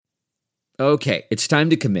Okay, it's time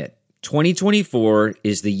to commit. 2024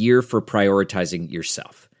 is the year for prioritizing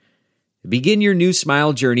yourself. Begin your new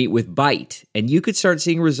smile journey with Byte, and you could start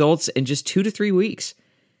seeing results in just 2 to 3 weeks.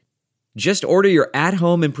 Just order your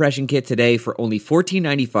at-home impression kit today for only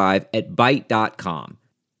 $14.95 at Byte.com.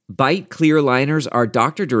 Byte clear liners are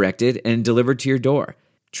doctor-directed and delivered to your door.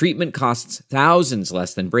 Treatment costs thousands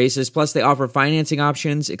less than braces, plus they offer financing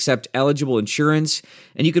options, accept eligible insurance,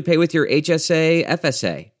 and you could pay with your HSA,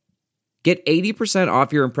 FSA. Get 80%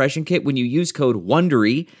 off your impression kit when you use code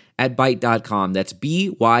WONDERY at Byte.com. That's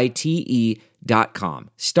BYTE.com.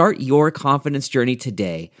 Start your confidence journey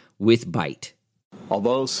today with Byte.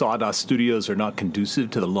 Although Sawdust Studios are not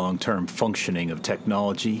conducive to the long-term functioning of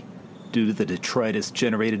technology due to the detritus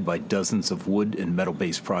generated by dozens of wood and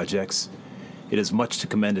metal-based projects, it has much to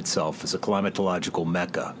commend itself as a climatological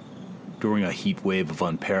mecca during a heat wave of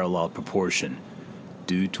unparalleled proportion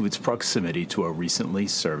due to its proximity to a recently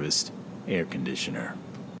serviced air conditioner.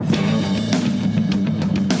 Go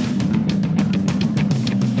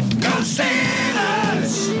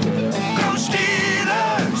Steelers! Go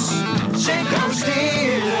Steelers! Say go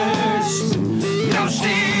Steelers! Go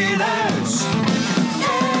Steelers!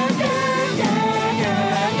 Yeah, yeah, yeah,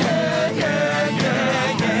 yeah, yeah,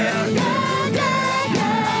 yeah, yeah.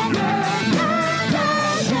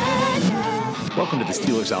 Welcome to the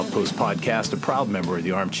Steelers Outpost podcast, a proud member of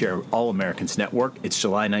the Armchair All-Americans Network. It's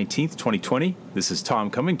July 19th, 2020. This is Tom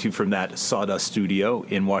coming to you from that Sawdust studio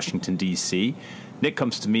in Washington, D.C. Nick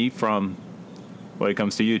comes to me from, well, he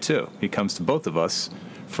comes to you too. He comes to both of us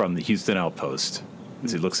from the Houston Outpost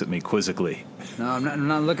as he looks at me quizzically. No, I'm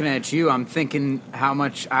not looking at you. I'm thinking how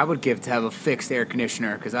much I would give to have a fixed air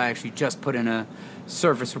conditioner, because I actually just put in a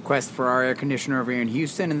service request for our air conditioner over here in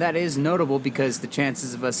Houston, and that is notable because the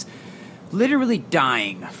chances of us literally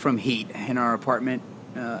dying from heat in our apartment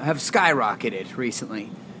have skyrocketed recently.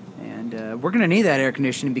 And we're going to need that air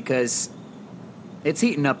conditioning because it's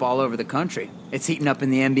heating up all over the country. It's heating up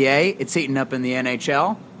in the NBA. It's heating up in the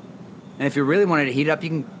NHL. And if you really wanted to heat up, you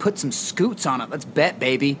can put some scoots on it. Let's bet,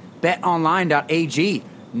 baby. BetOnline.ag.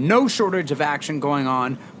 No shortage of action going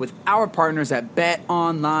on with our partners at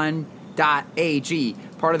BetOnline.ag.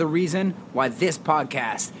 Part of the reason why this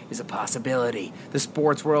podcast is a possibility. The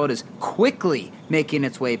sports world is quickly making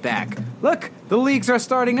its way back. Look, the leagues are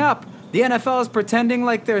starting up. The NFL is pretending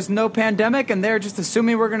like there's no pandemic, and they're just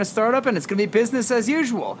assuming we're going to start up and it's going to be business as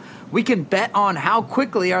usual. We can bet on how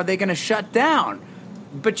quickly are they going to shut down.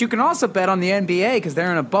 But you can also bet on the NBA because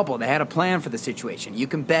they're in a bubble. They had a plan for the situation. You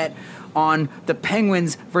can bet on the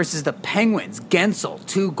Penguins versus the Penguins. Gensel,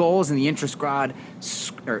 2 goals in the intra-squad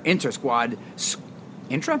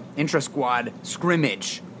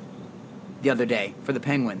scrimmage the other day for the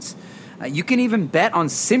Penguins. You can even bet on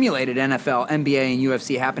simulated NFL, NBA, and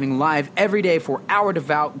UFC happening live every day for our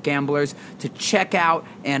devout gamblers to check out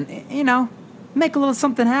and, make a little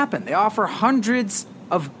something happen. They offer hundreds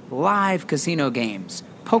of live casino games,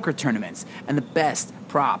 poker tournaments, and the best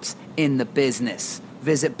props in the business.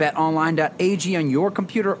 Visit betonline.ag on your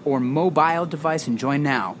computer or mobile device and join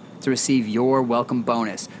now to receive your welcome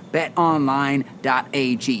bonus.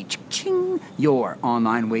 BetOnline.ag. Ching, your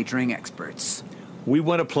online wagering experts. We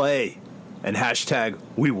want to play, and hashtag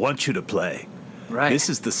we want you to play. Right. This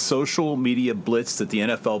is the social media blitz that the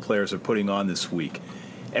NFL players are putting on this week.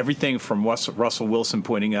 Everything from Russell Wilson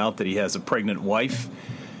pointing out that he has a pregnant wife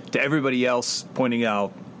to everybody else pointing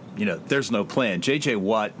out, there's no plan. J.J.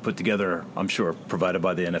 Watt put together, I'm sure, provided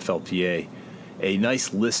by the NFLPA, a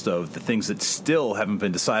nice list of the things that still haven't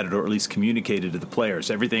been decided or at least communicated to the players.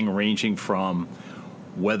 Everything ranging from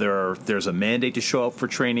whether there's a mandate to show up for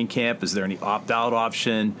training camp, is there any opt-out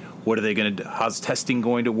option, what are they going to do, how's testing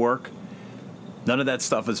going to work? None of that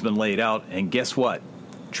stuff has been laid out, and guess what?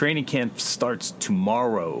 Training camp starts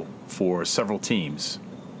tomorrow for several teams.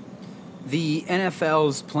 The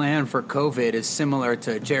NFL's plan for COVID is similar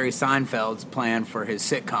to Jerry Seinfeld's plan for his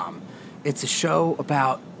sitcom. It's a show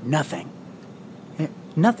about nothing.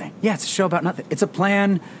 Nothing. Yeah, it's a show about nothing. It's a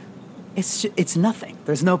plan. It's nothing.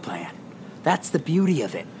 There's no plan. That's the beauty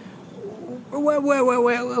of it.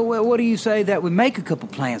 What do you say that we make a couple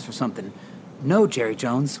plans for something? No, Jerry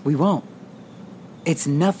Jones, we won't. It's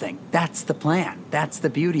nothing. That's the plan. That's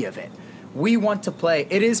the beauty of it. We want to play.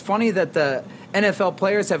 It is funny that the NFL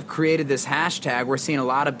players have created this hashtag. We're seeing a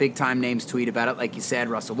lot of big-time names tweet about it. Like you said,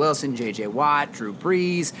 Russell Wilson, J.J. Watt, Drew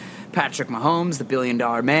Brees, Patrick Mahomes, the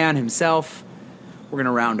billion-dollar man himself. We're going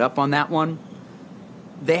to round up on that one.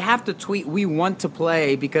 They have to tweet, we want to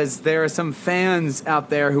play, because there are some fans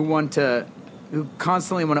out there who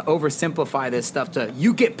constantly want to oversimplify this stuff to,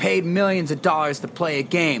 you get paid millions of dollars to play a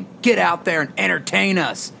game. Get out there and entertain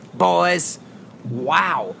us, boys.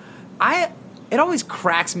 Wow. It always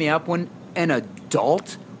cracks me up when an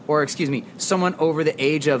adult, or someone over the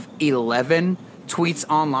age of 11 tweets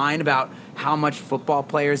online about how much football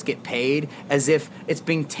players get paid as if it's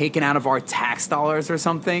being taken out of our tax dollars or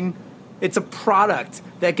something. It's a product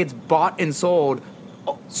that gets bought and sold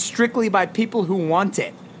strictly by people who want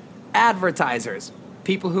it. Advertisers,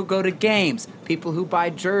 people who go to games, people who buy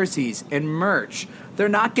jerseys and merch. They're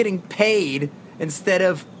not getting paid instead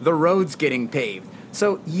of the roads getting paved.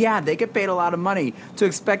 So, yeah, they get paid a lot of money. To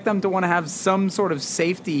expect them to want to have some sort of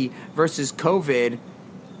safety versus COVID,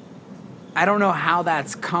 I don't know how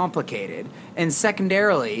that's complicated. And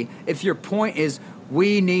secondarily, if your point is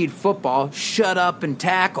we need football, shut up and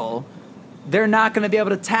tackle, they're not going to be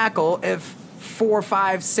able to tackle if 4,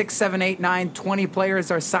 5, 6, 7, 8, 9, 20 players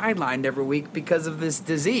are sidelined every week because of this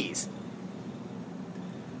disease.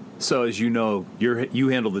 So, as you know, you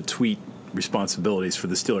handle the tweet responsibilities for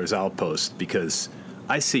the Steelers Outpost, because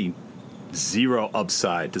I see zero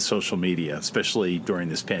upside to social media, especially during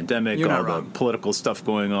this pandemic, all the political stuff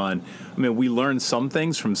going on. I mean, we learned some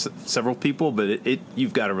things from several people, but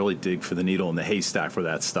you've got to really dig for the needle in the haystack for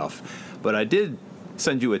that stuff. But I did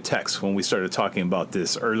send you a text when we started talking about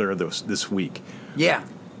this earlier this week. Yeah.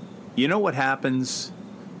 You know what happens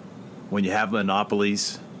when you have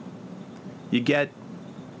monopolies? You get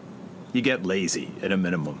lazy at a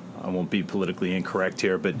minimum. I won't be politically incorrect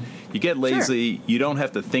here, but you get lazy. Sure. You don't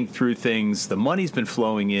have to think through things. The money's been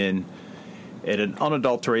flowing in at an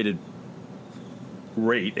unadulterated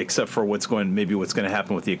rate, except for what's going to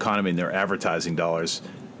happen with the economy and their advertising dollars.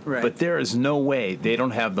 Right. But there is no way they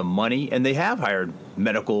don't have the money, and they have hired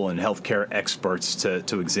medical and healthcare experts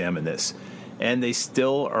to examine this. And they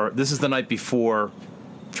still are. This is the night before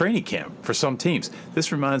training camp for some teams.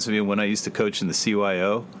 This reminds me of when I used to coach in the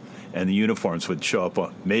CYO. And the uniforms would show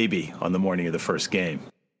up maybe on the morning of the first game.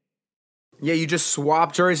 Yeah, you just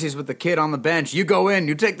swap jerseys with the kid on the bench. You go in,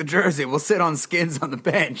 you take the jersey. We'll sit on skins on the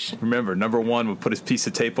bench. Remember, number 1 would put his piece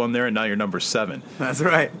of tape on there, and now you're number 7. That's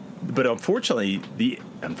right. But unfortunately, the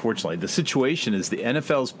situation is the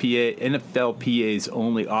NFLPA's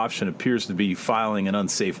only option appears to be filing an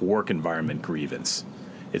unsafe work environment grievance.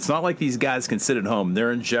 It's not like these guys can sit at home.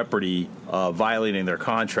 They're in jeopardy of violating their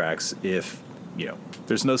contracts if,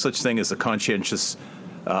 there's no such thing as a conscientious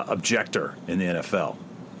objector in the NFL.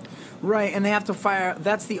 Right, and they have to fire.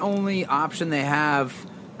 That's the only option they have.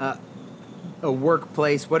 A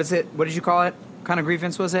workplace. What is it? What did you call it? What kind of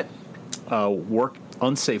grievance was it?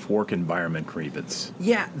 Unsafe work environment grievance.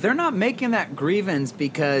 Yeah, they're not making that grievance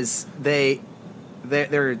because they're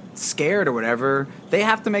scared or whatever. They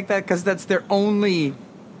have to make that because that's their only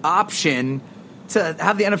option to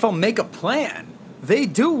have the NFL make a plan. They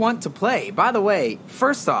do want to play. By the way,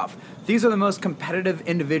 first off, these are the most competitive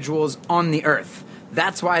individuals on the earth.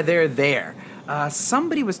 That's why they're there.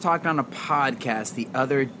 Somebody was talking on a podcast the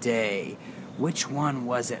other day. Which one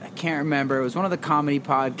was it? I can't remember. It was one of the comedy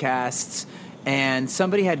podcasts, and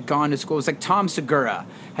somebody had gone to school. It was like Tom Segura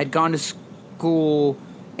had gone to school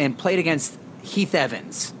and played against Heath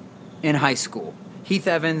Evans in high school. Heath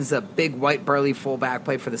Evans, a big white burly fullback,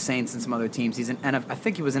 played for the Saints and some other teams. I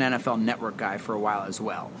think he was an NFL Network guy for a while as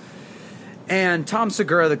well. And Tom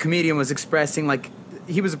Segura, the comedian, was expressing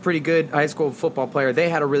he was a pretty good high school football player. They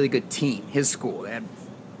had a really good team, his school. They had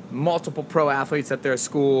multiple pro athletes at their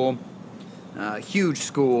school, huge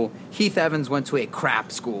school. Heath Evans went to a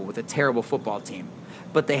crap school with a terrible football team.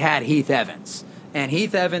 But they had Heath Evans. And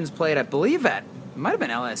Heath Evans played, I believe, it might have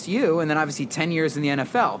been LSU, and then obviously 10 years in the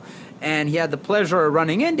NFL. And he had the pleasure of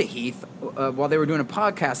running into Heath while they were doing a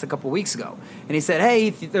podcast a couple weeks ago. And he said, hey,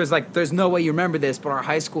 Heath, there's no way you remember this, but our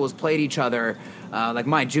high schools played each other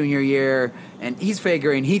my junior year. And he's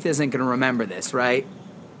figuring Heath isn't going to remember this, right?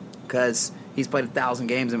 Because he's played 1,000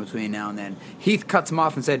 games in between now and then. Heath cuts him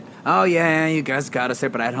off and said, oh, yeah, you guys got us there,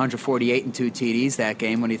 but I had 148 and 2 TDs that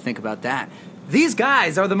game. What do you think about that? These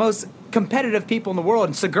guys are the most competitive people in the world.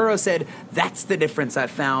 And Segura said, that's the difference I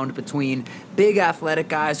found between big athletic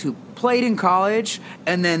guys who played in college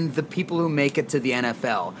and then the people who make it to the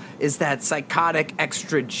NFL, is that psychotic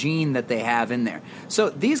extra gene that they have in there. So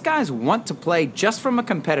these guys want to play just from a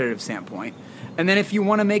competitive standpoint. And then if you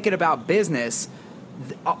want to make it about business,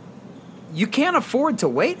 you can't afford to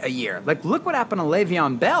wait a year. Look what happened to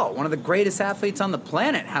Le'Veon Bell, one of the greatest athletes on the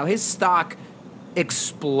planet, how his stock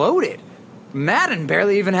exploded. Madden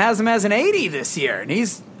barely even has him as an 80 this year, and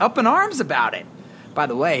he's up in arms about it. By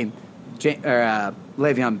the way,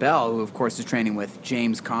 Le'Veon Bell, who of course is training with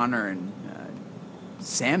James Conner and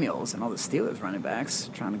Samuels and all the Steelers running backs,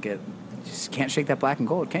 just can't shake that black and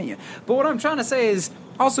gold, can you? But what I'm trying to say is,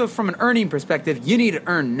 also from an earning perspective, you need to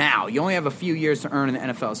earn now. You only have a few years to earn in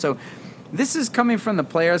the NFL. So this is coming from the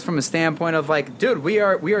players from a standpoint of like, dude, we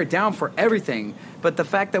are down for everything, but the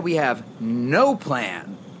fact that we have no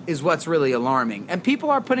plan is what's really alarming. And people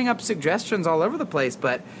are putting up suggestions all over the place,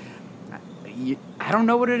 but I don't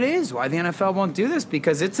know what it is, why the NFL won't do this,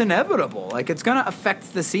 because it's inevitable. Like, it's going to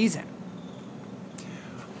affect the season.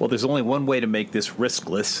 Well, there's only one way to make this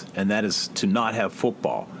riskless, and that is to not have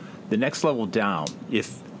football. The next level down,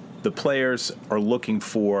 if the players are looking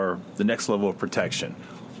for the next level of protection,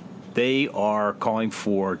 they are calling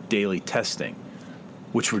for daily testing,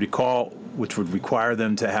 which would require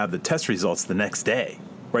them to have the test results the next day.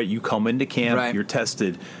 Right, you come into camp, right. You're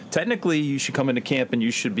tested. Technically, you should come into camp and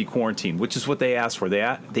you should be quarantined, which is what they asked for. They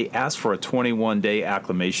asked for a 21-day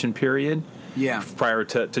acclimation period prior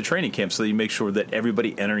to training camp, so that you make sure that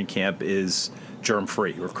everybody entering camp is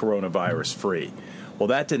germ-free or coronavirus-free. Well,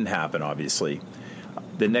 that didn't happen, obviously.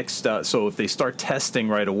 The next, so if they start testing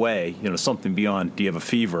right away, something beyond, do you have a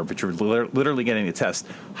fever, but you're literally getting a test,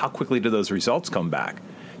 how quickly do those results come back?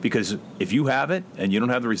 Because if you have it and you don't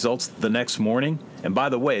have the results the next morning, and by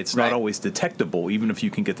the way, it's not always detectable, even if you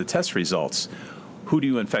can get the test results, who do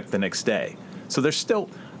you infect the next day? So there's still,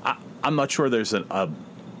 I'm not sure there's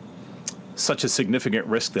such a significant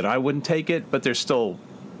risk that I wouldn't take it, but there's still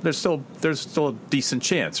a decent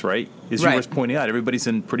chance, right? As you were pointing out, everybody's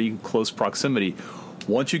in pretty close proximity.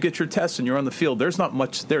 Once you get your test and you're on the field, there's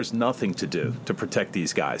nothing to do to protect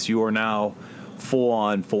these guys. You are now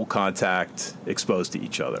full contact, exposed to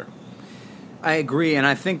each other. I agree, and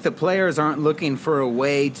I think the players aren't looking for a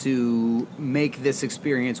way to make this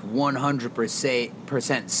experience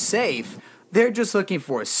 100% safe. They're just looking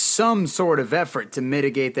for some sort of effort to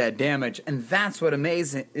mitigate that damage, and that's what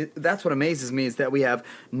amazes me is that we have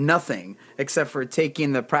nothing except for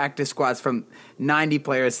taking the practice squads from 90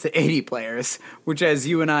 players to 80 players, which, as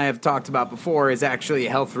you and I have talked about before, is actually a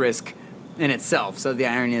health risk in itself. So the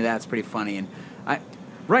irony of that's pretty funny. And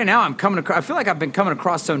right now I feel like I've been coming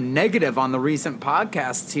across so negative on the recent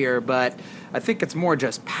podcasts here, but I think it's more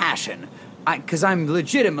just passion. Because I'm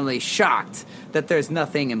legitimately shocked that there's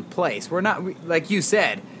nothing in place. We're not, like you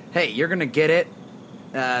said, hey, you're going to get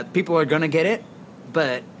it. People are going to get it,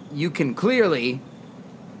 but you can clearly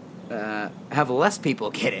have less people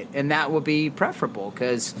get it, and that would be preferable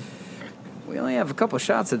because we only have a couple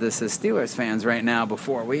shots of this as Steelers fans right now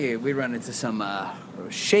before we run into some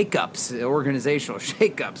shakeups, organizational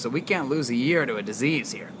shakeups, so we can't lose a year to a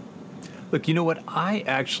disease here. Look, you know what? I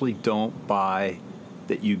actually don't buy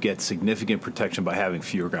that you get significant protection by having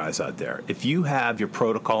fewer guys out there. If you have your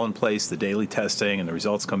protocol in place, the daily testing, and the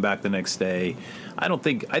results come back the next day, I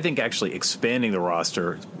think actually expanding the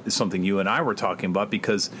roster is something you and I were talking about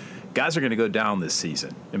because guys are going to go down this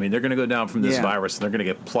season. I mean, they're going to go down from this virus, and they're going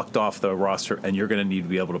to get plucked off the roster, and you're going to need to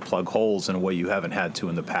be able to plug holes in a way you haven't had to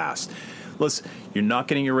in the past. Listen, you're not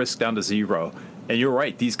getting your risk down to zero, and you're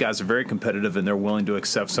right. These guys are very competitive, and they're willing to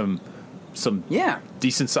accept some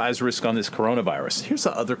decent-sized risk on this coronavirus. Here's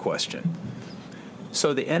the other question.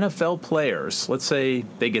 So the NFL players, let's say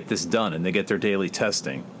they get this done and they get their daily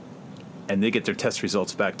testing and they get their test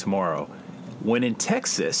results back tomorrow. When in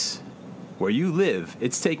Texas, where you live,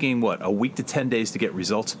 it's taking, a week to 10 days to get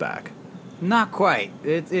results back? Not quite.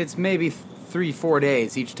 It's maybe 3-4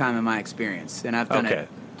 days each time in my experience, and I've done it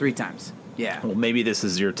 3 times. Yeah. Well, maybe this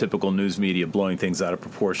is your typical news media blowing things out of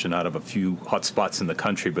proportion out of a few hot spots in the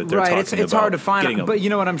country, but they're talking about it's hard to find. But you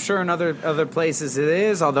know what? I'm sure in other places it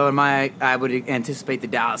is. Although I would anticipate the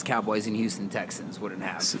Dallas Cowboys and Houston Texans wouldn't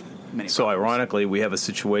have many. So problems. ironically, we have a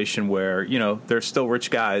situation where they're still rich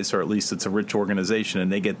guys, or at least it's a rich organization,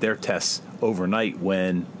 and they get their tests overnight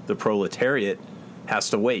when the proletariat has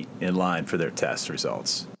to wait in line for their test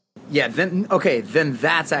results. Yeah, then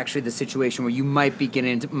that's actually the situation where you might be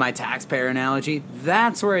getting into my taxpayer analogy.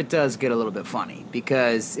 That's where it does get a little bit funny,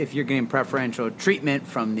 because if you're getting preferential treatment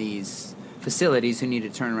from these facilities who need to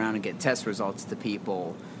turn around and get test results to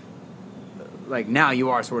people, like now you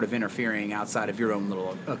are sort of interfering outside of your own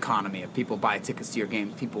little economy. If people buy tickets to your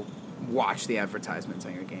games, people watch the advertisements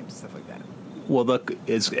on your games and stuff like that. Well, look,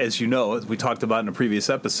 as you know, as we talked about in a previous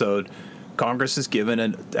episode, Congress has given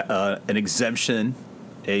an exemption,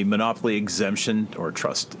 a monopoly exemption or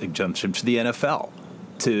trust exemption to the NFL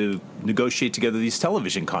to negotiate together these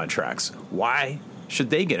television contracts. Why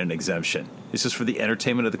should they get an exemption? It's just for the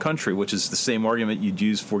entertainment of the country, which is the same argument you'd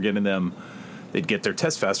use for getting them. They'd get their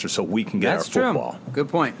test faster so we can get our football. Good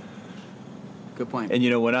point.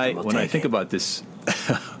 And when I think about this,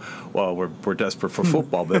 well, we're desperate for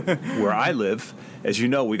football, but where I live, as you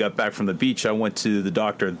know, we got back from the beach. I went to the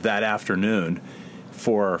doctor that afternoon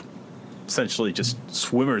for essentially just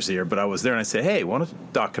swimmer's ear, but I was there and I said, hey,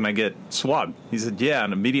 Doc, can I get swabbed? He said, yeah,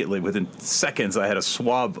 and immediately within seconds I had a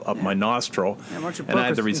swab up my nostril, and I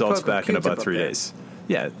had the results back in about 3 days.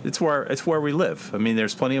 Yeah, it's where we live. I mean,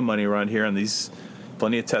 there's plenty of money around here, and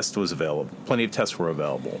plenty of tests were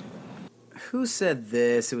available. Who said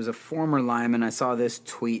this? It was a former lineman. I saw this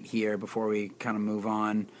tweet here before we kind of move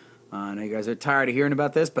on. I know you guys are tired of hearing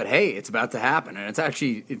about this, but hey, it's about to happen, and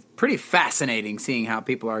it's pretty fascinating seeing how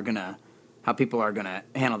people are gonna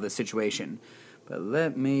handle this situation. But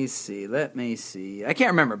let me see. I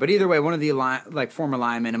can't remember, but either way, one of the former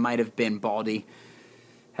linemen, it might have been Baldy,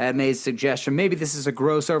 had made a suggestion. Maybe this is a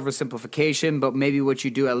gross oversimplification, but maybe what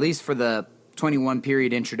you do, at least for the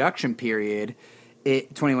 21-day introduction period,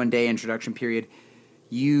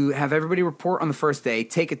 you have everybody report on the first day,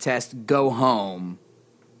 take a test, go home.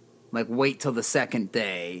 Like, wait till the second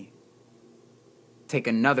day, take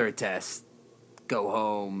another test, go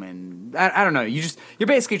home, and I don't know. You're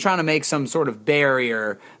basically trying to make some sort of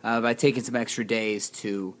barrier by taking some extra days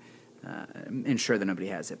to ensure that nobody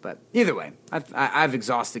has it. But either way, I've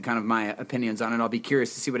exhausted kind of my opinions on it. I'll be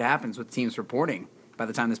curious to see what happens with teams reporting by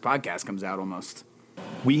the time this podcast comes out almost.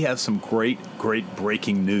 We have some great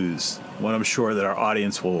breaking news, one I'm sure that our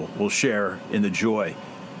audience will share in the joy.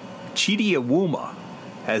 Chidi Awuma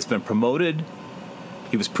has been promoted.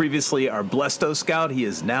 He was previously our Blesto scout. He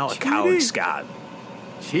is now a Coward scout.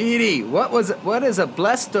 Chidi, what is a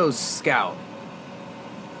Blesto scout?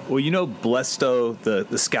 Well, you know Blesto,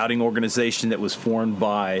 the scouting organization that was formed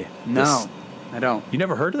by... No, I don't. You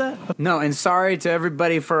never heard of that? No, and sorry to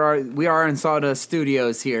everybody we are in Sawdust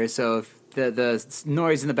Studios here, so if the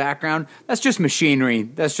noise in the background, that's just machinery.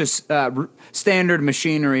 That's just standard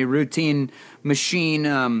machinery, routine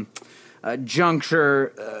machine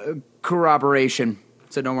juncture corroboration.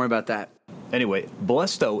 So don't worry about that. Anyway,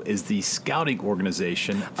 Blesto is the scouting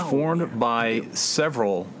organization formed by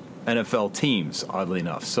several NFL teams, oddly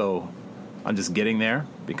enough. So I'm just getting there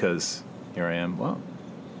because here I am. Well,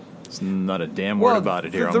 there's not a damn word about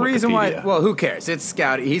it here on Wikipedia. The reason why, who cares? It's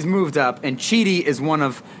scouting. He's moved up, and Chidi is one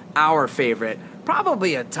of our favorite,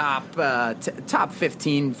 probably a top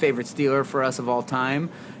 15 favorite Steeler for us of all time.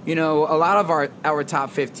 You know, a lot of our top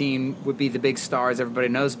 15 would be the big stars everybody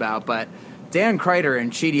knows about, but Dan Kreider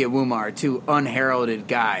and Chidi Awuma are two unheralded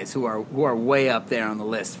guys who are way up there on the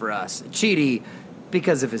list for us. Chidi,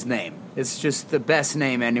 because of his name. It's just the best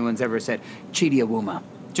name anyone's ever said. Chidi Awuma.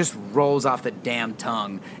 Just rolls off the damn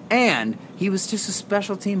tongue. And he was just a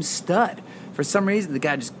special team stud. For some reason, the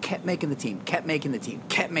guy just kept making the team, kept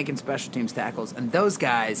making special teams tackles, and those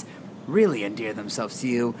guys really endear themselves to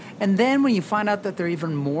you. And then when you find out that they're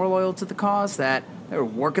even more loyal to the cause, that they're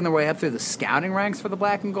working their way up through the scouting ranks for the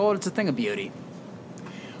black and gold, it's a thing of beauty.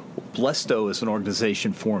 Blesto is an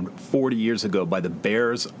organization formed 40 years ago by the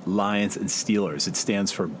Bears, Lions, and Steelers. It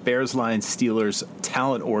stands for Bears, Lions, Steelers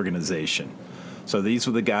Talent Organization. So these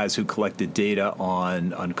were the guys who collected data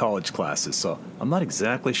on college classes. So I'm not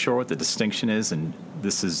exactly sure what the distinction is, and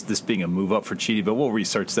this being a move up for Chidi, but we'll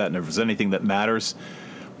research that, and if there's anything that matters,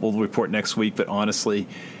 we'll report next week. But honestly,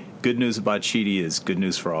 good news about Chidi is good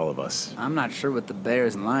news for all of us. I'm not sure what the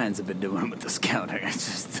Bears and Lions have been doing with the scouting. It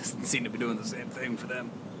just doesn't seem to be doing the same thing for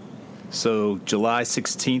them. So July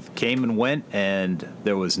 16th came and went, and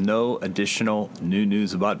there was no additional new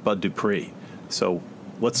news about Bud Dupree. So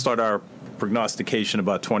let's start our prognostication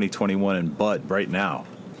about 2021 and Bud right now.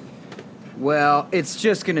 Well, it's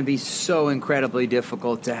just going to be so incredibly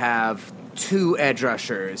difficult to have two edge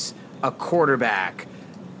rushers, a quarterback,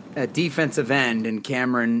 a defensive end, and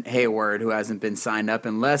Cameron Hayward, who hasn't been signed up,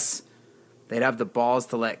 unless they'd have the balls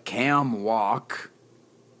to let Cam walk.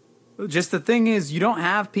 Just the thing is, you don't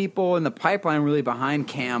have people in the pipeline really behind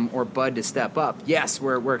Cam or Bud to step up. Yes,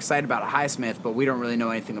 we're excited about Highsmith, but we don't really know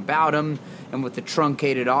anything about him. And with the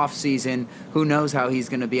truncated offseason, who knows how he's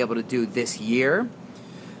going to be able to do this year.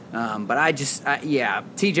 But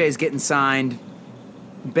TJ's getting signed.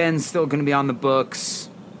 Ben's still going to be on the books.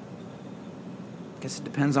 I guess it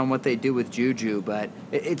depends on what they do with Juju, but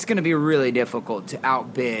it's going to be really difficult to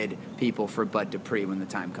outbid people for Bud Dupree when the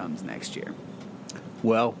time comes next year.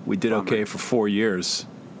 Well, we did okay for 4 years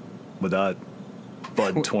without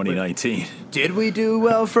Bud 2019. Did we do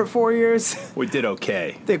well for 4 years? We did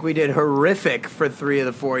okay. I think we did horrific for 3 of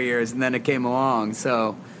the 4 years, and then it came along.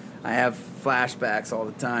 So I have flashbacks all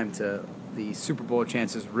the time to the Super Bowl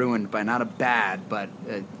chances ruined by not a bad, but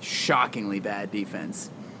a shockingly bad defense.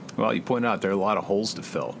 Well, you point out there are a lot of holes to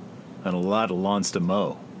fill and a lot of lawns to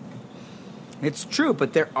mow. It's true,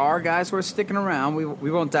 but there are guys who are sticking around.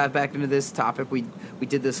 We won't dive back into this topic. We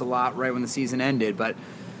did this a lot right when the season ended, but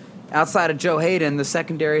outside of Joe Hayden, the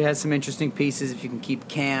secondary has some interesting pieces. If you can keep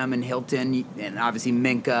Cam and Hilton, and obviously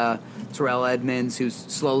Minka, Terrell Edmonds, who's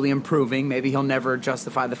slowly improving. Maybe he'll never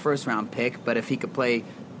justify the first-round pick, but if he could play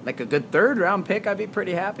like a good third-round pick, I'd be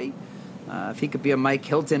pretty happy. If he could be a Mike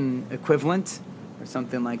Hilton equivalent or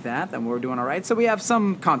something like that, then we're doing all right. So we have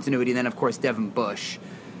some continuity. Then, of course, Devin Bush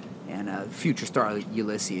and future star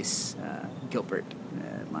Ulysses Gilbert,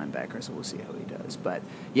 linebacker, so we'll see how he does. But,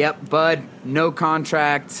 yep, Bud, no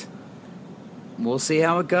contract. We'll see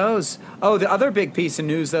how it goes. Oh, the other big piece of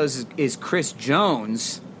news, though, is Chris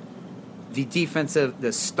Jones,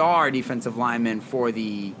 the star defensive lineman for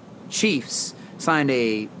the Chiefs, signed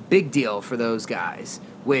a big deal for those guys,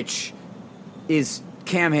 which is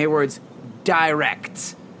Cam Hayward's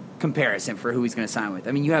direct comparison for who he's going to sign with.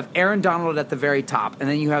 I mean, you have Aaron Donald at the very top, and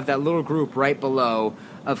then you have that little group right below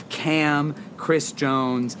of Cam, Chris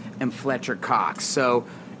Jones, and Fletcher Cox. So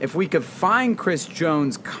if we could find Chris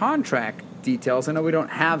Jones' contract details, I know we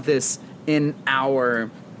don't have this in our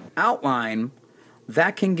outline,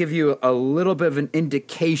 that can give you a little bit of an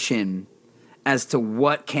indication as to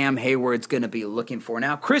what Cam Hayward's going to be looking for.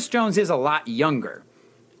 Now, Chris Jones is a lot younger.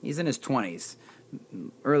 He's in his 20s,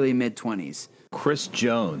 early mid-20s. Chris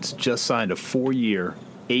Jones just signed a 4-year,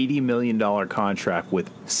 $80 million contract with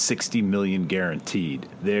 $60 million guaranteed.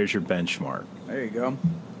 There's your benchmark. There you go.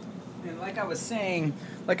 And like I was saying,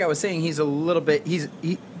 he's a little bit he's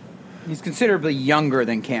considerably younger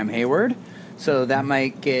than Cam Hayward, so that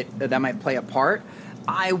might play a part.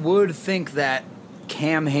 I would think that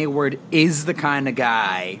Cam Hayward is the kind of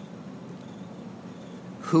guy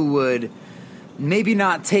who would maybe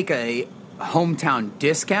not take a hometown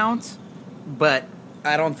discount, but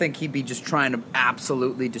I don't think he'd be just trying to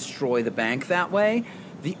absolutely destroy the bank that way.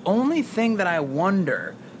 The only thing that I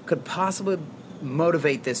wonder could possibly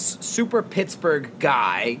motivate this super Pittsburgh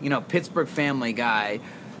guy, Pittsburgh family guy,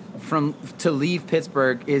 to leave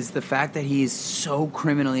Pittsburgh is the fact that he's so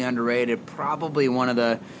criminally underrated. Probably one of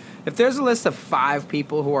the... If there's a list of 5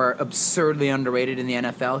 people who are absurdly underrated in the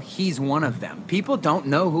NFL, he's one of them. People don't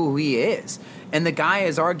know who he is. And the guy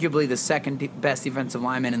is arguably the second best defensive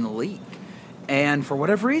lineman in the league. And for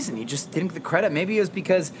whatever reason, he just didn't get the credit. Maybe it was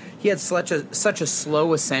because he had such a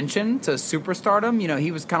slow ascension to superstardom.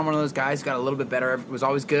 He was kind of one of those guys who got a little bit better. Was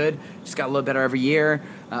always good, just got a little better every year.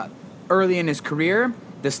 Early in his career,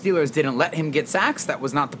 the Steelers didn't let him get sacks. That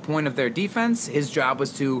was not the point of their defense. His job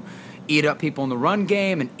was to eat up people in the run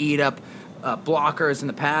game and eat up blockers in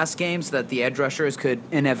the pass game so that the edge rushers could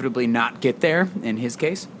inevitably not get there, in his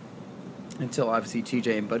case, until obviously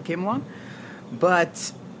TJ and Bud came along.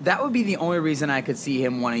 But that would be the only reason I could see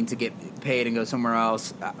him wanting to get paid and go somewhere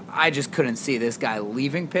else. I just couldn't see this guy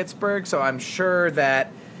leaving Pittsburgh, so I'm sure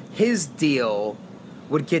that his deal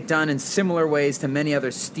would get done in similar ways to many other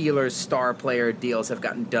Steelers star player deals have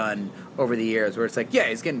gotten done over the years, where it's like, yeah,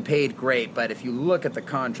 he's getting paid great, but if you look at the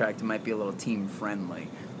contract, it might be a little team-friendly.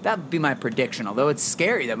 That would be my prediction, although it's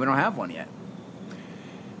scary that we don't have one yet.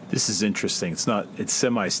 This is interesting. It's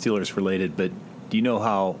semi-Steelers related, but do you know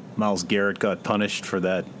how Myles Garrett got punished for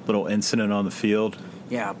that little incident on the field?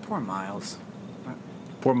 Yeah, poor Myles.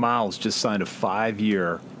 Poor Myles just signed a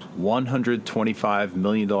 5-year, $125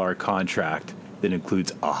 million contract that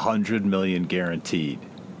includes $100 million guaranteed.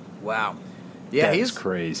 Wow. Yeah, he's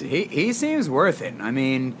crazy. He seems worth it. I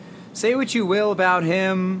mean, say what you will about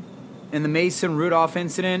him and the Mason Rudolph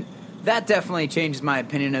incident, that definitely changed my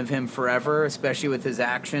opinion of him forever, especially with his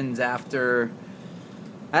actions after.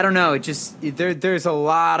 I don't know. There's a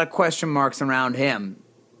lot of question marks around him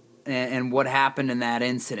and what happened in that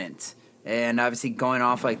incident. And obviously going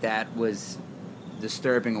off like that was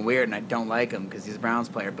disturbing and weird, and I don't like him because he's a Browns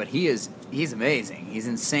player. But he's amazing. He's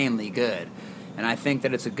insanely good. And I think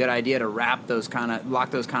that it's a good idea to lock those kind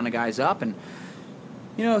of guys up. And,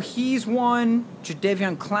 he's one.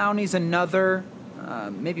 Jadeveon Clowney's another.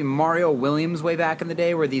 Maybe Mario Williams way back in the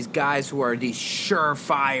day, where these guys who are these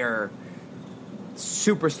surefire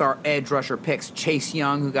superstar edge rusher picks. Chase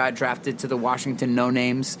Young, who got drafted to the Washington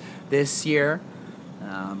No-Names this year.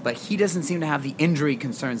 But he doesn't seem to have the injury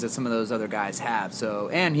concerns that some of those other guys have. So,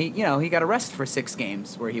 and he got arrested for 6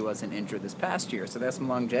 games where he wasn't injured this past year. So that's some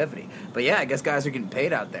longevity. But yeah, I guess guys are getting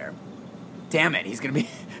paid out there. Damn it, he's going to be...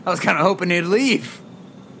 I was kind of hoping he'd leave.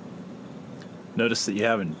 Notice that you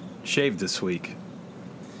haven't shaved this week.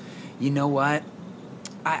 You know what?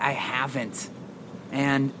 I haven't.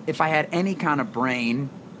 And if I had any kind of brain,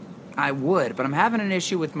 I would. But I'm having an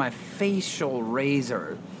issue with my facial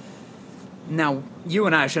razor. Now, you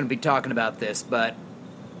and I shouldn't be talking about this, but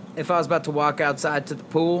if I was about to walk outside to the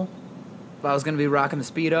pool, if I was going to be rocking the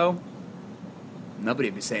Speedo, nobody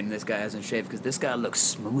would be saying this guy hasn't shaved because this guy looks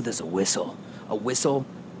smooth as a whistle. A whistle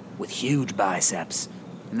with huge biceps.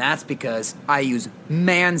 And that's because I use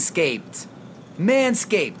Manscaped.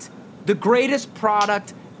 Manscaped, the greatest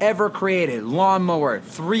product ever created. Lawnmower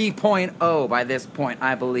 3.0 by this point,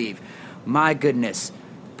 I believe. My goodness.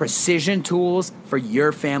 Precision tools for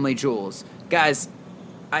your family jewels. Guys,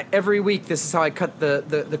 every week this is how I cut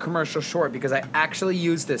the commercial short because I actually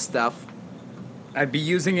use this stuff. I'd be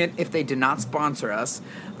using it if they did not sponsor us.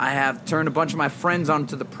 I have turned a bunch of my friends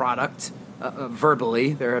onto the product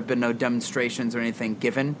verbally. There have been no demonstrations or anything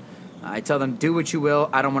given. I tell them, do what you will.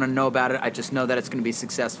 I don't want to know about it. I just know that it's going to be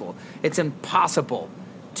successful. It's impossible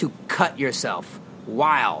to cut yourself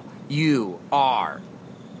while you are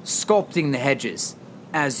sculpting the hedges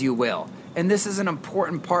as you will. And this is an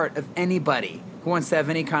important part of anybody who wants to have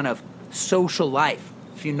any kind of social life,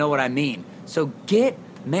 if you know what I mean. So get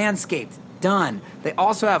Manscaped done. They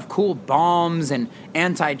also have cool balms and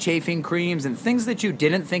anti-chafing creams and things that you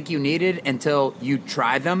didn't think you needed until you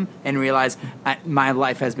try them and realize my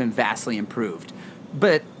life has been vastly improved.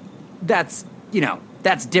 But that's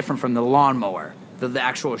different from the lawnmower, the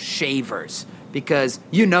actual shavers, because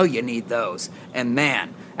you need those. And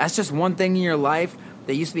man, that's just one thing in your life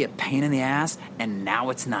that used to be a pain in the ass, and now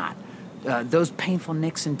it's not. Those painful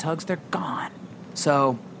nicks and tugs, they're gone.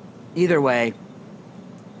 So either way,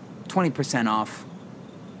 20% off,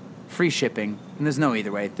 free shipping, and there's no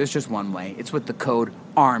either way. There's just one way. It's with the code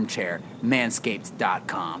ARMCHAIR,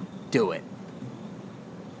 manscaped.com. Do it.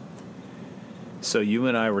 So you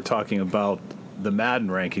and I were talking about the Madden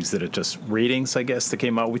rankings that are just ratings, I guess, that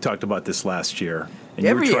came out. We talked about this last year. And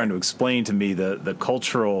you were trying to explain to me the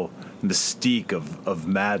cultural mystique of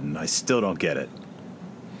Madden. I still don't get it.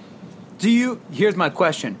 Here's my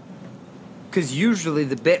question. Because usually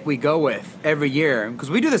the bit we go with every year, because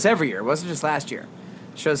we do this every year, it wasn't just last year,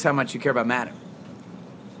 shows how much you care about Madden.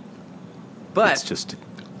 But it's just...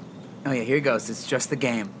 Oh, yeah, here he goes. It's just the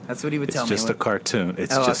game. That's what he would tell me. It's just a cartoon.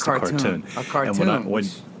 It's just a cartoon. A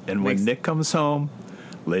cartoon. And when Nick comes home,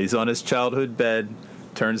 lays on his childhood bed,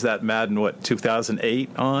 turns that Madden, 2008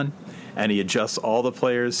 on, and he adjusts all the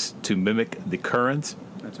players to mimic the current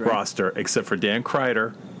roster, except for Dan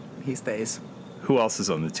Kreider. He stays. Who else is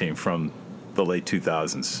on the team from the late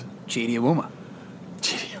 2000s? Chidi Awuma.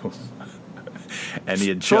 And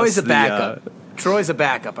he adjusts Troy's a backup. Troy's a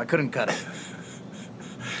backup. I couldn't cut it.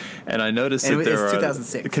 And I noticed that there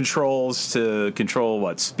are controls to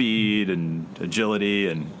control speed and agility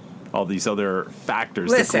and all these other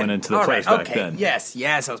factors that went into the players back then. Yes.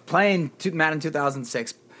 I was playing Madden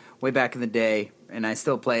 2006 way back in the day, and I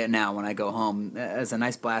still play it now when I go home as a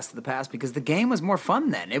nice blast of the past because the game was more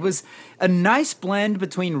fun then. It was a nice blend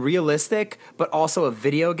between realistic but also a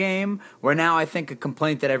video game, where now I think a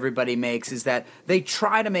complaint that everybody makes is that they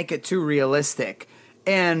try to make it too realistic.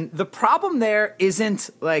 And the problem there isn't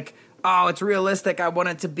like, oh, it's realistic, I want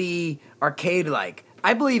it to be arcade-like.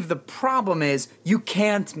 I believe the problem is you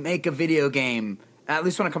can't make a video game, at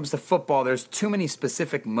least when it comes to football, there's too many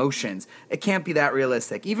specific motions. It can't be that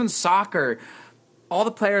realistic. Even soccer, all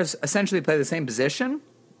the players essentially play the same position,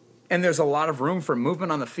 and there's a lot of room for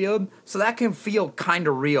movement on the field, so that can feel kind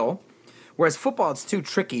of real. Whereas football, it's too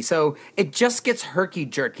tricky. So it just gets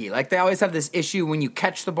herky-jerky. Like they always have this issue when you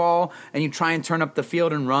catch the ball and you try and turn up the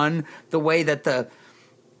field and run, the way that the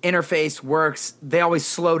interface works, they always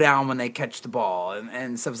slow down when they catch the ball.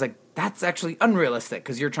 And so it's like, that's actually unrealistic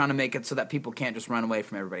because you're trying to make it so that people can't just run away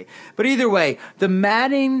from everybody. But either way, the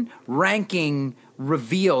Madden ranking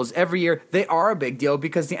reveals every year, they are a big deal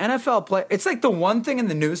because the NFL play, it's like the one thing in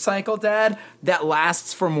the news cycle, Dad, that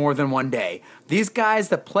lasts for more than one day. These guys,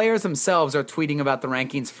 the players themselves, are tweeting about the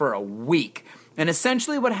rankings for a week. And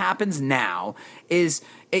essentially what happens now is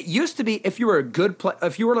it used to be if you were a good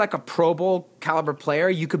if you were like a Pro Bowl caliber player,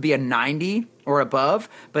 you could be a 90 or above,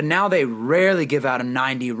 but now they rarely give out a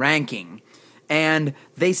 90 ranking. And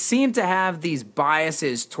they seem to have these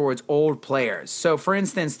biases towards old players. So, for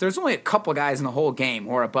instance, there's only a couple guys in the whole game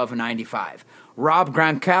who are above a 95. Rob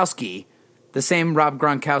Gronkowski, the same Rob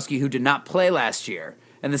Gronkowski who did not play last year,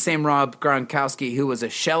 and the same Rob Gronkowski who was a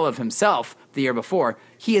shell of himself the year before,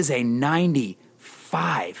 he is a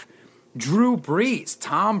 95. Drew Brees,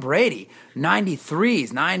 Tom Brady,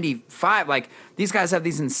 93s, 95. Like, these guys have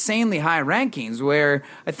these insanely high rankings where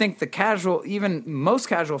I think the casual, even most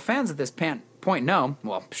casual fans at this point know,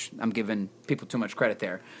 well, I'm giving people too much credit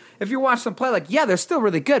there. If you watch them play, like, yeah, they're still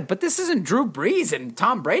really good, but this isn't Drew Brees and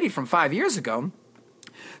Tom Brady from 5 years ago.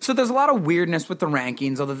 So there's a lot of weirdness with the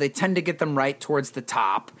rankings, although they tend to get them right towards the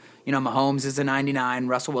top. You know, Mahomes is a 99.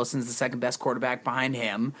 Russell Wilson's the second best quarterback behind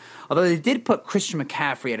him. Although they did put Christian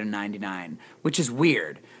McCaffrey at a 99, which is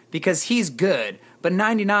weird because he's good, but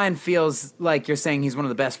 99 feels like you're saying he's one of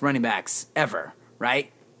the best running backs ever,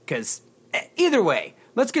 right? Because either way,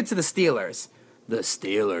 let's get to the Steelers. The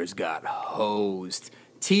Steelers got hosed.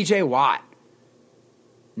 TJ Watt,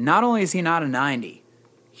 not only is he not a 90,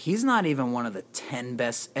 he's not even one of the 10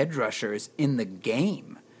 best edge rushers in the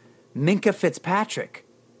game. Minkah Fitzpatrick,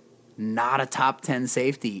 not a top 10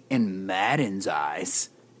 safety in Madden's eyes.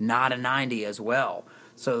 Not a 90 as well.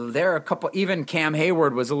 So there are a couple, even Cam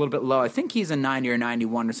Hayward was a little bit low. I think he's a 90 or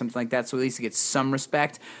 91 or something like that, so at least he gets some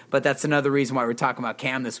respect. But that's another reason why we're talking about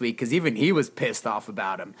Cam this week, because even he was pissed off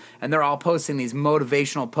about him. And they're all posting these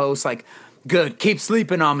motivational posts like, good, keep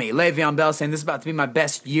sleeping on me. Le'Veon Bell saying, this is about to be my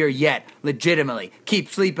best year yet. Legitimately, keep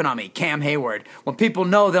sleeping on me. Cam Hayward. When people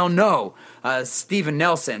know, they'll know. Steven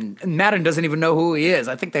Nelson. Madden doesn't even know who he is.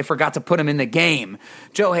 I think they forgot to put him in the game.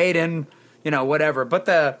 Joe Hayden, whatever. But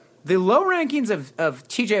the low rankings of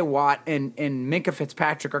TJ Watt and Minkah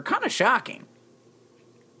Fitzpatrick are kind of shocking.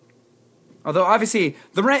 Although, obviously,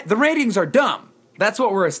 the ratings are dumb. That's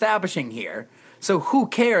what we're establishing here. So who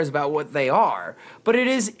cares about what they are? But it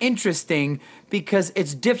is interesting because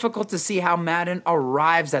it's difficult to see how Madden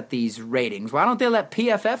arrives at these ratings. Why don't they let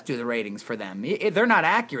PFF do the ratings for them? They're not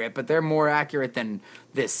accurate, but they're more accurate than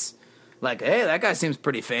this. Like, hey, that guy seems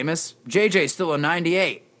pretty famous. JJ's still a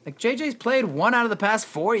 98. Like, JJ's played 1 out of the past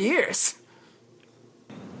 4 years.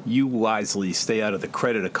 You wisely stay out of the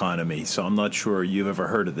credit economy, so I'm not sure you've ever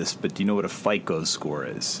heard of this, but do you know what a FICO score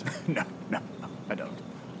is? No, I don't.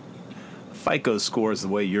 FICO score is the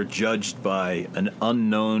way you're judged by an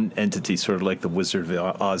unknown entity, sort of like the Wizard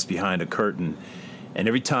of Oz behind a curtain. And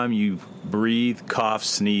every time you breathe, cough,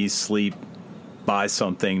 sneeze, sleep, buy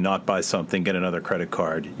something, not buy something, get another credit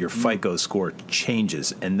card, your FICO score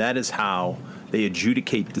changes. And that is how they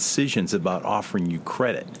adjudicate decisions about offering you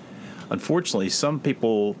credit. Unfortunately, some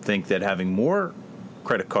people think that having more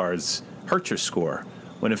credit cards hurts your score,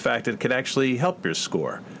 when in fact it could actually help your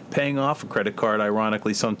score. Paying off a credit card,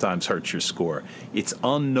 ironically, sometimes hurts your score. It's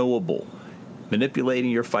unknowable.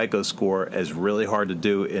 Manipulating your FICO score is really hard to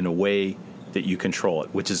do in a way that you control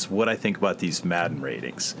it, which is what I think about these Madden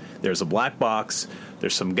ratings. There's a black box.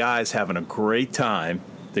 There's some guys having a great time.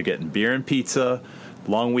 They're getting beer and pizza,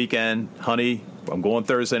 long weekend. Honey, I'm going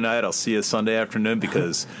Thursday night. I'll see you Sunday afternoon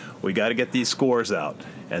because we got to get these scores out.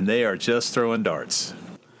 And they are just throwing darts.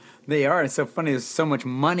 They are. It's so funny. There's so much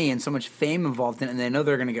money and so much fame involved in it, and they know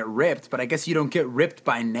they're going to get ripped, but I guess you don't get ripped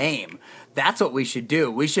by name. That's what we should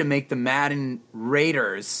do. We should make the Madden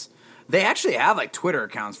raters. They actually have like Twitter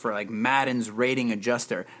accounts for like Madden's rating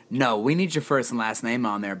adjuster. No, we need your first and last name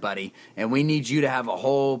on there, buddy, and we need you to have a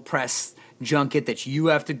whole press junket that you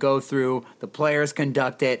have to go through. The players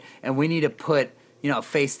conduct it, and we need to put a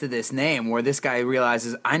face to this name where this guy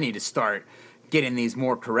realizes I need to start getting these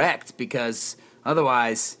more correct because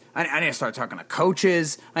otherwise I need to start talking to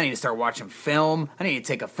coaches. I need to start watching film. I need to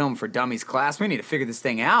take a film for dummies class. We need to figure this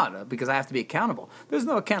thing out because I have to be accountable. There's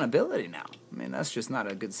no accountability now. I mean, that's just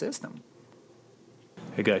not a good system.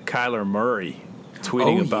 I got Kyler Murray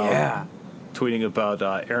tweeting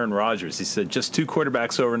about Aaron Rodgers. He said, just 2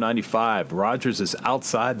 quarterbacks over 95. Rodgers is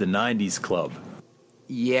outside the 90s club.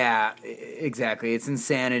 Yeah, exactly. It's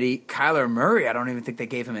insanity. Kyler Murray, I don't even think they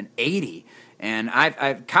gave him an 80. And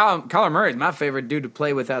Kyler Murray is my favorite dude to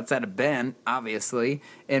play with outside of Ben, obviously.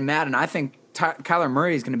 And Madden, I think Kyler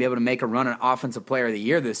Murray is going to be able to make a run at Offensive Player of the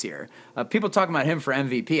Year this year. People talking about him for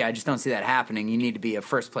MVP. I just don't see that happening. You need to be a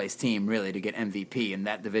first-place team, really, to get MVP, and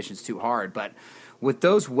that division's too hard. But with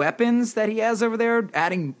those weapons that he has over there,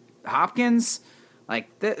 adding Hopkins,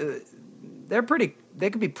 like they're pretty. They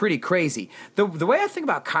could be pretty crazy. The way I think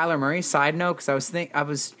about Kyler Murray, side note, because I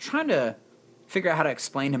was trying to figure out how to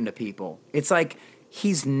explain him to people. It's like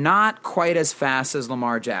he's not quite as fast as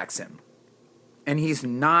Lamar Jackson, and he's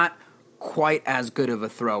not quite as good of a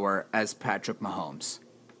thrower as Patrick Mahomes,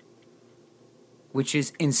 which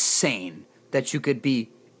is insane that you could be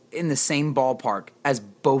in the same ballpark as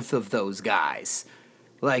both of those guys.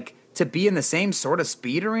 Like, to be in the same sort of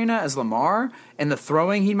speed arena as Lamar, and the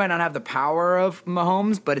throwing, he might not have the power of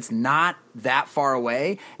Mahomes, but it's not that far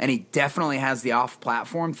away, and he definitely has the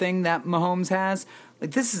off-platform thing that Mahomes has.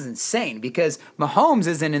 Like, this is insane, because Mahomes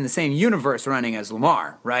isn't in the same universe running as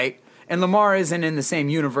Lamar, right? And Lamar isn't in the same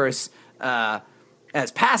universe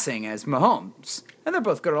as passing as Mahomes. And they're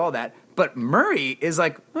both good at all that. But Murray is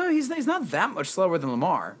like, well, he's not that much slower than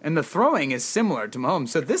Lamar, and the throwing is similar to Mahomes.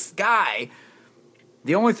 So this guy...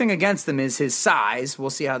 The only thing against him is his size. We'll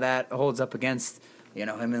see how that holds up against him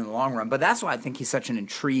in the long run. But that's why I think he's such an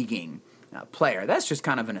intriguing player. That's just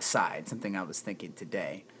kind of an aside, something I was thinking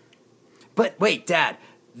today. But wait, Dad,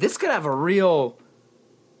 this could have a real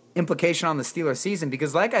implication on the Steelers season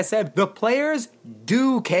because, like I said, the players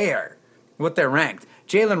do care. what they're ranked.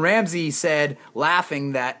 Jalen Ramsey said,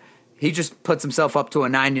 laughing, that he just puts himself up to a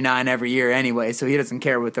 99 every year anyway, so he doesn't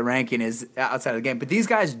care what the ranking is outside of the game. But these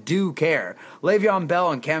guys do care. Le'Veon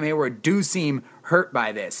Bell and Cam Hayward do seem hurt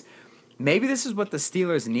by this. Maybe this is what the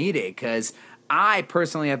Steelers needed, because I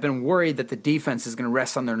personally have been worried that the defense is going to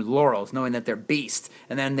rest on their laurels, knowing that they're beasts.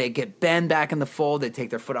 And then they get Ben back in the fold, they take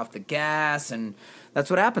their foot off the gas, and that's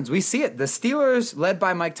what happens. We see it. The Steelers, led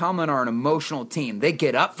by Mike Tomlin, are an emotional team. They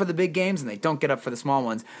get up for the big games, and they don't get up for the small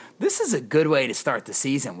ones. This is a good way to start the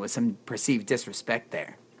season with some perceived disrespect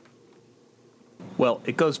there. Well,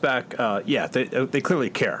 it goes back, they clearly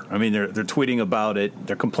care. I mean, they're tweeting about it,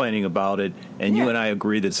 they're complaining about it, and you and I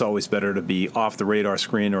agree that it's always better to be off the radar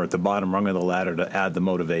screen or at the bottom rung of the ladder to add the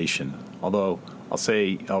motivation. Although,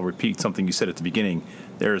 I'll repeat something you said at the beginning,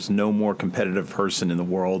 there's no more competitive person in the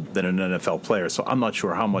world than an NFL player, so I'm not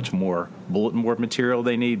sure how much more bulletin board material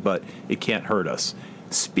they need, but it can't hurt us.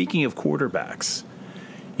 Speaking of quarterbacks,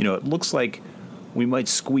 it looks like we might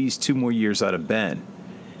squeeze 2 more years out of Ben.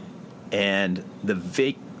 And the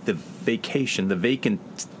vacancing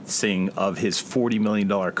of his $40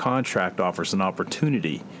 million contract offers an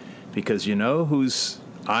opportunity, because who's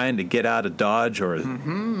eyeing to get out of Dodge or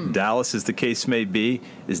Dallas, as the case may be,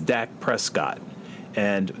 is Dak Prescott.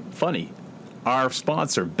 And funny, our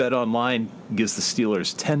sponsor, BetOnline, gives the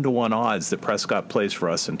Steelers 10-1 odds that Prescott plays for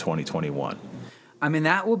us in 2021. I mean,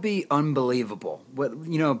 that will be unbelievable.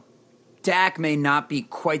 Dak may not be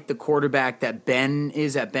quite the quarterback that Ben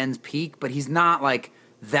is at Ben's peak, but he's not like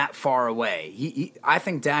that far away. I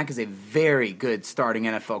think Dak is a very good starting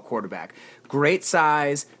NFL quarterback. Great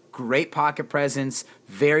size, great pocket presence,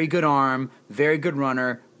 very good arm, very good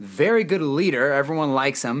runner, very good leader. Everyone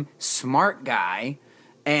likes him. Smart guy,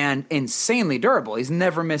 and insanely durable. He's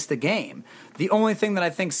never missed a game. The only thing that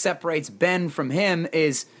I think separates Ben from him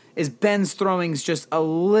is Ben's throwing's just a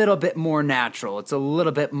little bit more natural. It's a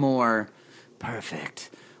little bit more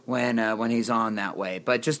perfect when he's on that way.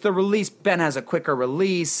 But just the release, Ben has a quicker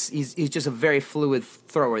release. He's just a very fluid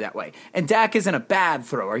thrower that way. And Dak isn't a bad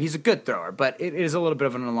thrower. He's a good thrower, but it is a little bit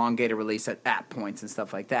of an elongated release at points and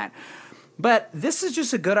stuff like that. But this is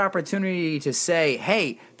just a good opportunity to say,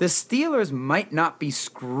 hey, the Steelers might not be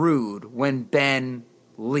screwed when Ben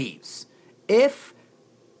leaves. If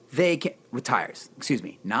they can, retires.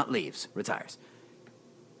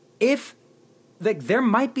 If there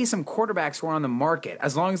might be some quarterbacks who are on the market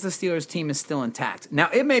as long as the Steelers team is still intact. Now,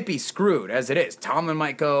 it may be screwed as it is. Tomlin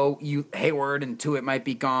might go, Hayward and Tuitt might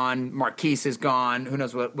be gone, Marquise is gone. Who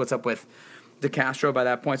knows what's up with DeCastro by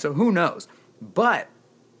that point? So who knows? But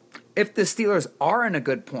if the Steelers are in a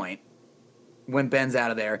good point when Ben's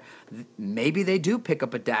out of there, maybe they do pick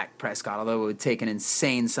up a Dak Prescott, although it would take an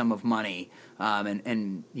insane sum of money.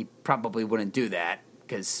 And he probably wouldn't do that,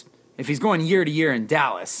 because if he's going year to year in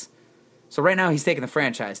Dallas, so right now he's taking the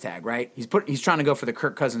franchise tag, right? He's trying to go for the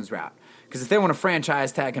Kirk Cousins route, because if they want to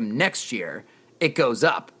franchise tag him next year, it goes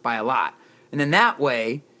up by a lot. And then that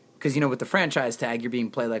way, because with the franchise tag, you're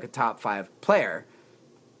being played like a top 5 player,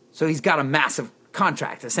 so he's got a massive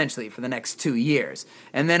contract essentially for the next 2 years.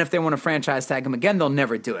 And then if they want to franchise tag him again, they'll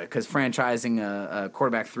never do it, because franchising a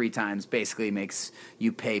quarterback 3 times basically makes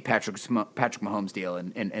you pay Patrick Mahomes' deal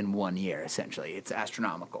in 1 year, essentially. It's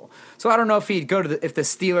astronomical. So I don't know if he'd go to if the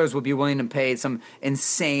Steelers would be willing to pay some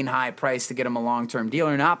insane high price to get him a long-term deal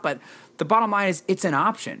or not, but the bottom line is it's an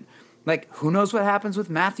option. Like, who knows what happens with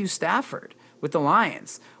Matthew Stafford with the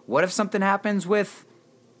Lions? What if something happens with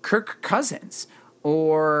Kirk Cousins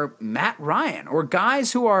or Matt Ryan, or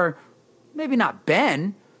guys who are maybe not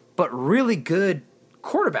Ben, but really good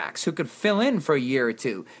quarterbacks who could fill in for a year or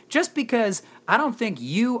two? Just because I don't think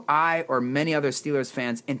you, I, or many other Steelers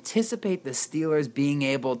fans anticipate the Steelers being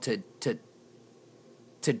able to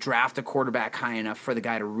draft a quarterback high enough for the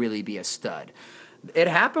guy to really be a stud. It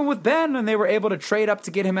happened with Ben, and they were able to trade up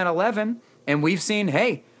to get him at 11, and we've seen,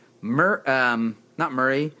 hey, not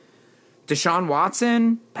Murray, Deshaun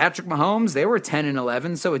Watson, Patrick Mahomes, they were 10 and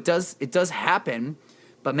 11, so it does happen.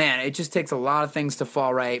 But, man, it just takes a lot of things to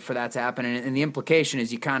fall right for that to happen, and the implication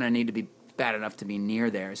is you kind of need to be bad enough to be near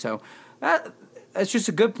there. So that's just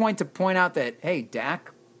a good point to point out that, hey,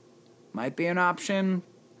 Dak might be an option.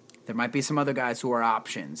 There might be some other guys who are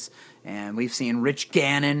options. And we've seen Rich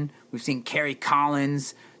Gannon, we've seen Kerry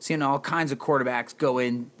Collins, seen all kinds of quarterbacks go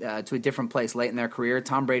in to a different place late in their career.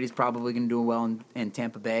 Tom Brady's probably going to do well in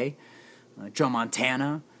Tampa Bay. Joe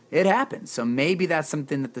Montana. It happens. So maybe that's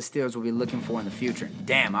something that the Steelers will be looking for in the future.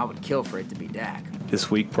 Damn, I would kill for it to be Dak. This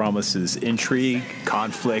week promises intrigue,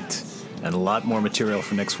 conflict, and a lot more material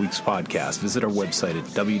for next week's podcast, visit our website at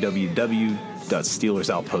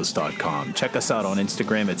www.steelersoutpost.com. Check us out on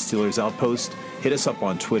Instagram at Steelers Outpost, hit us up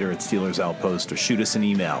on Twitter at Steelers Outpost, or shoot us an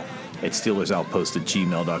email at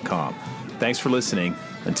steelersoutpost@gmail.com. Thanks for listening.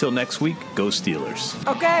 Until next week, go Steelers.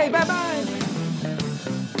 Okay, bye-bye.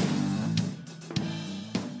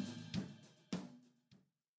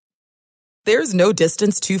 There's no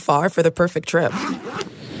distance too far for the perfect trip.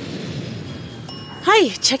 Hi,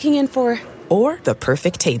 checking in for... Or the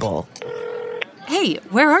perfect table. Hey,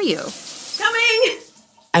 where are you? Coming!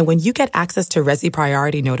 And when you get access to Resi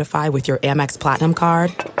Priority Notify with your Amex Platinum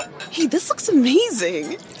card... Hey, this looks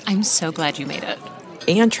amazing. I'm so glad you made it.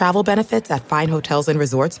 And travel benefits at fine hotels and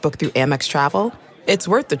resorts booked through Amex Travel, it's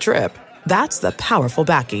worth the trip. That's the powerful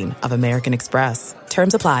backing of American Express.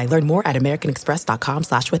 Terms apply. Learn more at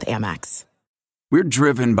americanexpress.com/withAmex. We're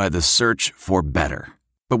driven by the search for better.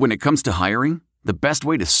 But when it comes to hiring, the best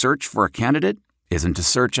way to search for a candidate isn't to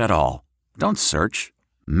search at all. Don't search.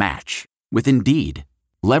 Match. With Indeed.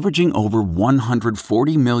 Leveraging over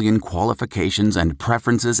 140 million qualifications and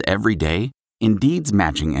preferences every day, Indeed's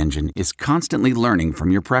matching engine is constantly learning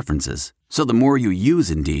from your preferences. So the more you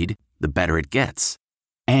use Indeed, the better it gets.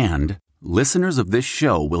 And listeners of this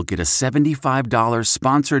show will get a $75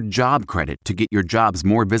 sponsored job credit to get your jobs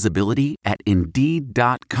more visibility at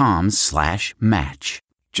Indeed.com/match.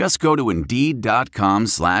 Just go to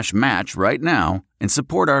Indeed.com/match right now and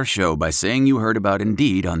support our show by saying you heard about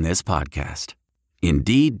Indeed on this podcast.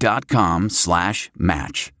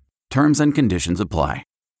 Indeed.com/match. Terms and conditions apply.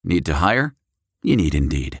 Need to hire? You need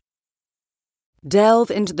Indeed. Delve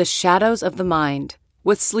into the shadows of the mind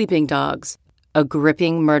with Sleeping Dogs, a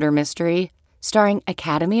gripping murder mystery starring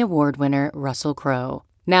Academy Award winner Russell Crowe.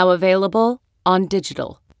 Now available on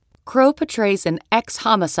digital. Crowe portrays an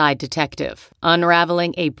ex-homicide detective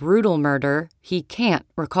unraveling a brutal murder he can't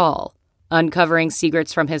recall. Uncovering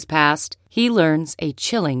secrets from his past, he learns a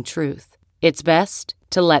chilling truth. It's best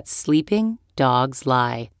to let sleeping dogs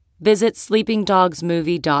lie. Visit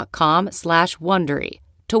sleepingdogsmovie.com/Wondery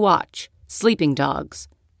to watch Sleeping Dogs,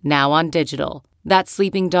 now on digital. That's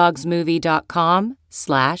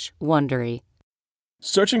sleepingdogsmovie.com/Wondery.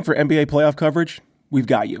 Searching for NBA playoff coverage? We've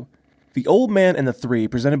got you. The Old Man and the Three,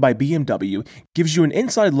 presented by BMW, gives you an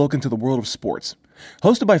inside look into the world of sports.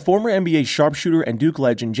 Hosted by former NBA sharpshooter and Duke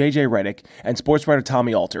legend J.J. Redick and sports writer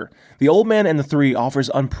Tommy Alter, The Old Man and the Three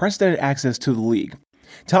offers unprecedented access to the league.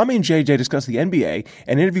 Tommy and JJ discuss the NBA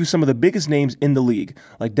and interview some of the biggest names in the league,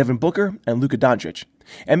 like Devin Booker and Luka Doncic.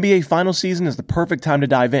 NBA final season is the perfect time to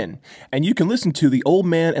dive in, and you can listen to The Old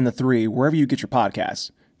Man and the Three wherever you get your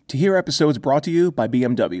podcasts. To hear episodes brought to you by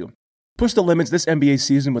BMW. Push the limits this NBA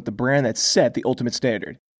season with the brand that set the ultimate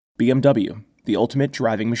standard. BMW, the ultimate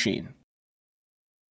driving machine.